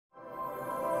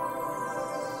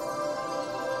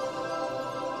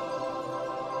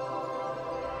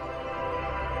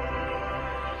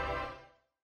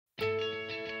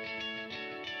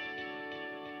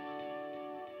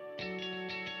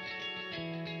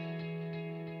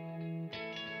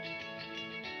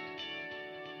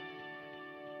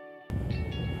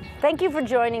Thank you for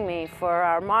joining me for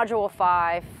our Module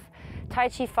 5, Tai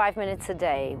Chi 5 minutes a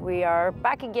day. We are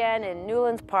back again in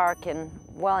Newlands Park in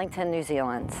Wellington, New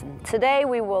Zealand. And today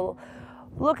we will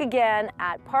look again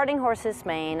at parting horse's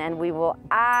mane, and we will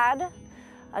add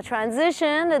a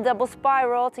transition, a double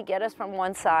spiral to get us from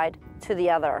one side to the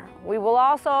other. We will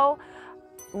also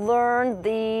learn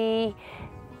the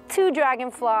two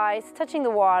dragonflies touching the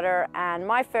water, and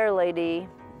my fair lady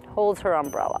holds her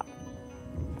umbrella.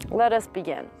 Let us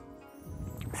begin.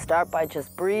 Start by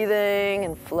just breathing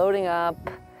and floating up,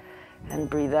 and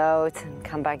breathe out and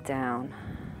come back down.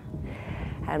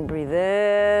 And breathe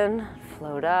in,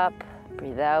 float up,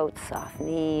 breathe out, soft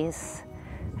knees,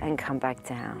 and come back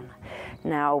down.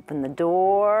 Now open the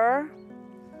door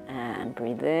and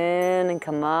breathe in and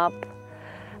come up.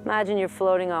 Imagine you're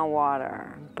floating on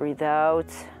water. Breathe out,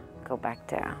 go back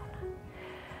down.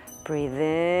 Breathe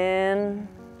in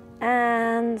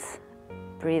and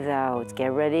breathe out.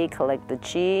 Get ready, collect the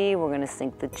chi. We're gonna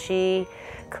sink the chi,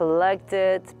 collect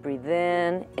it, breathe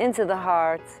in, into the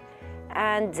heart,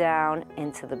 and down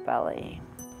into the belly.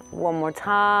 One more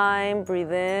time,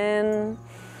 breathe in.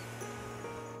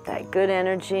 That good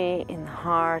energy in the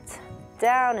heart,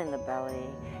 down in the belly.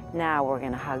 Now we're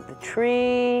gonna hug the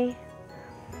tree.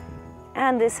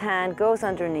 And this hand goes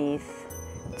underneath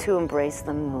to embrace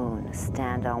the moon.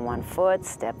 Stand on one foot,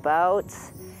 step out,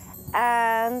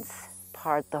 and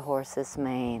part the horse's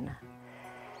mane.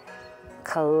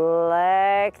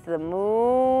 Collect the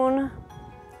moon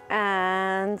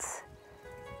and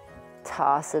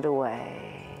toss it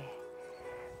away.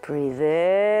 Breathe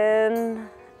in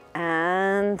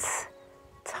and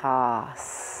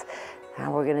toss.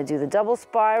 Now we're gonna do the double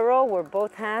spiral where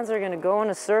both hands are gonna go in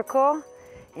a circle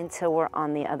until we're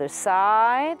on the other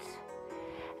side.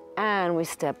 And we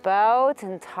step out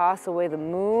and toss away the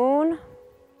moon.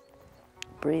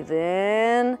 Breathe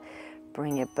in,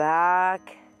 bring it back.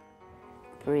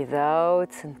 Breathe out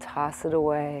and toss it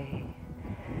away.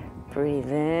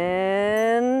 Breathe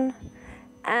in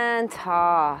and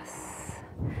toss.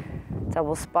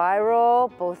 Double spiral,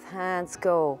 both hands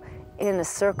go in a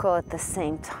circle at the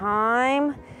same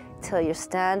time till you're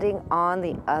standing on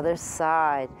the other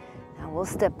side. Now we'll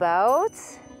step out,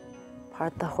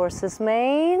 part the horse's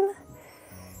mane,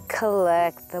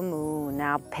 collect the moon.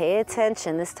 Now pay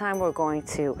attention. This time we're going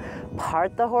to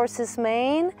part the horse's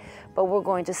mane, but we're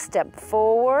going to step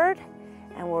forward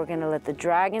and we're going to let the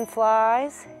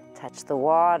dragonflies touch the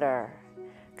water.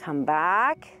 Come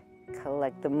back,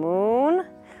 collect the moon,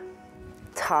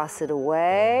 toss it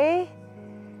away,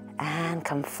 and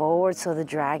come forward so the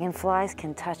dragonflies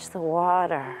can touch the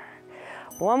water.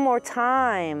 One more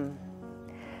time.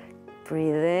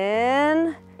 Breathe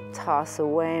in, toss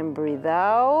away and breathe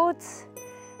out,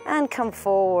 and come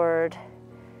forward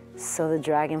so the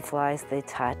dragonflies, they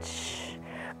touch.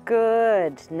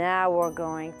 Good. Now we're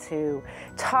going to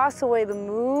toss away the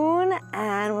moon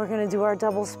and we're going to do our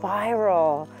double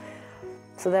spiral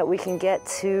so that we can get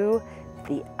to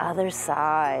the other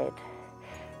side.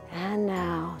 And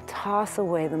now toss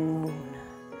away the moon.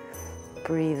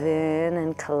 Breathe in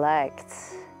and collect.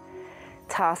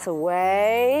 Toss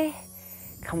away.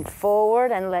 Come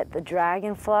forward and let the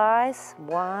dragonflies,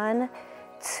 1,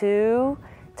 2,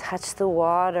 touch the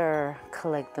water.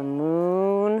 Collect the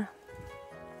moon.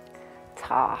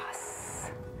 Toss.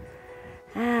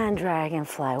 And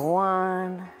dragonfly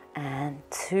 1 and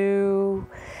 2.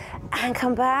 And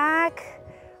come back.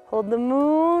 Hold the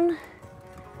moon.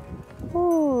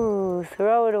 Ooh,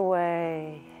 throw it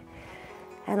away.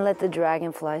 And let the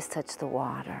dragonflies touch the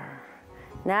water.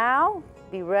 Now,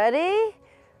 be ready.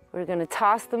 We're gonna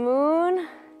toss the moon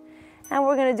and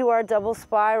we're gonna do our double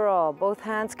spiral. Both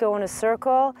hands go in a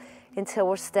circle until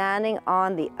we're standing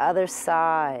on the other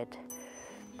side.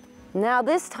 Now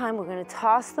this time we're gonna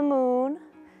toss the moon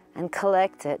and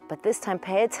collect it, but this time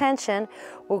pay attention.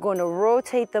 We're going to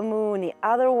rotate the moon the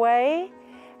other way,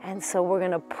 and so we're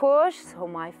gonna push so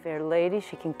my fair lady,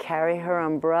 she can carry her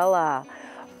umbrella.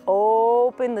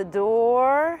 Open the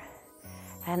door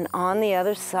and on the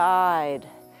other side.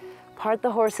 Part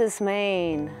the horse's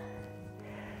mane.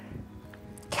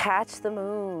 Catch the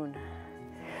moon.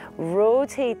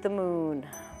 Rotate the moon.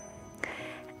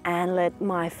 And let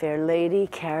my fair lady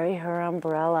carry her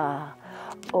umbrella.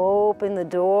 Open the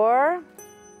door.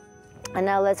 And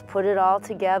now let's put it all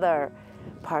together.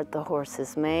 Part the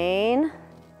horse's mane.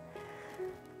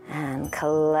 And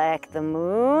collect the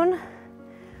moon.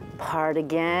 Part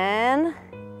again.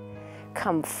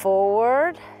 Come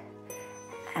forward.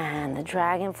 And the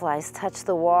dragonflies touch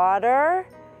the water.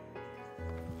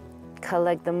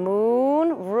 Collect the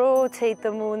moon, rotate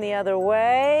the moon the other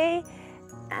way,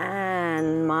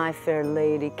 And my fair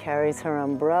lady carries her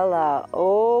umbrella.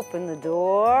 Open the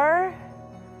door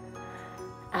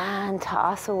and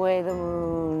toss away the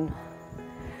moon.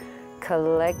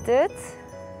 Collect it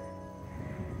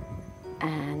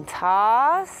and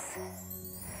toss.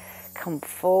 Come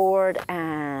forward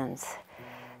and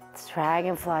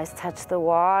dragonflies touch the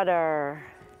water.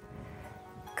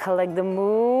 Collect the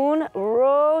moon,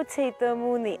 rotate the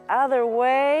moon the other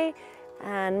way,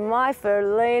 and my fair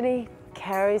lady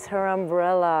carries her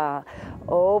umbrella.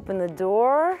 Open the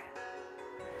door.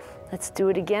 Let's do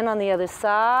it again on the other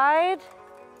side.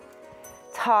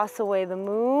 Toss away the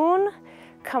moon.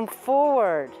 Come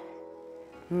forward.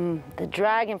 The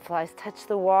dragonflies touch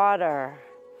the water.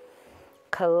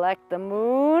 Collect the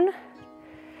moon.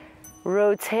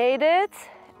 Rotate it.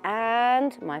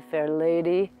 And my fair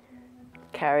lady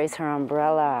carries her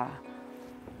umbrella.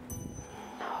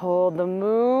 Hold the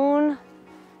moon.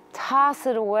 Toss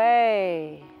it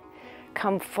away.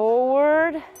 Come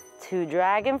forward. 2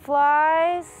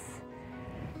 dragonflies.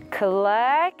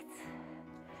 Collect.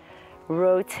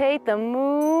 Rotate the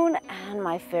moon and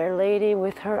my fair lady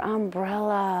with her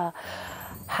umbrella.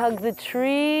 Hug the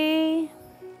tree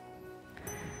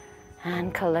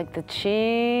and collect the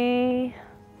chi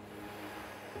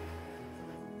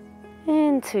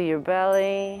into your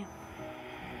belly.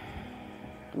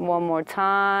 One more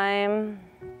time.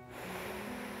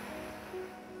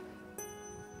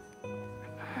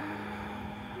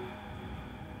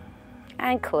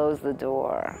 And close the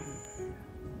door.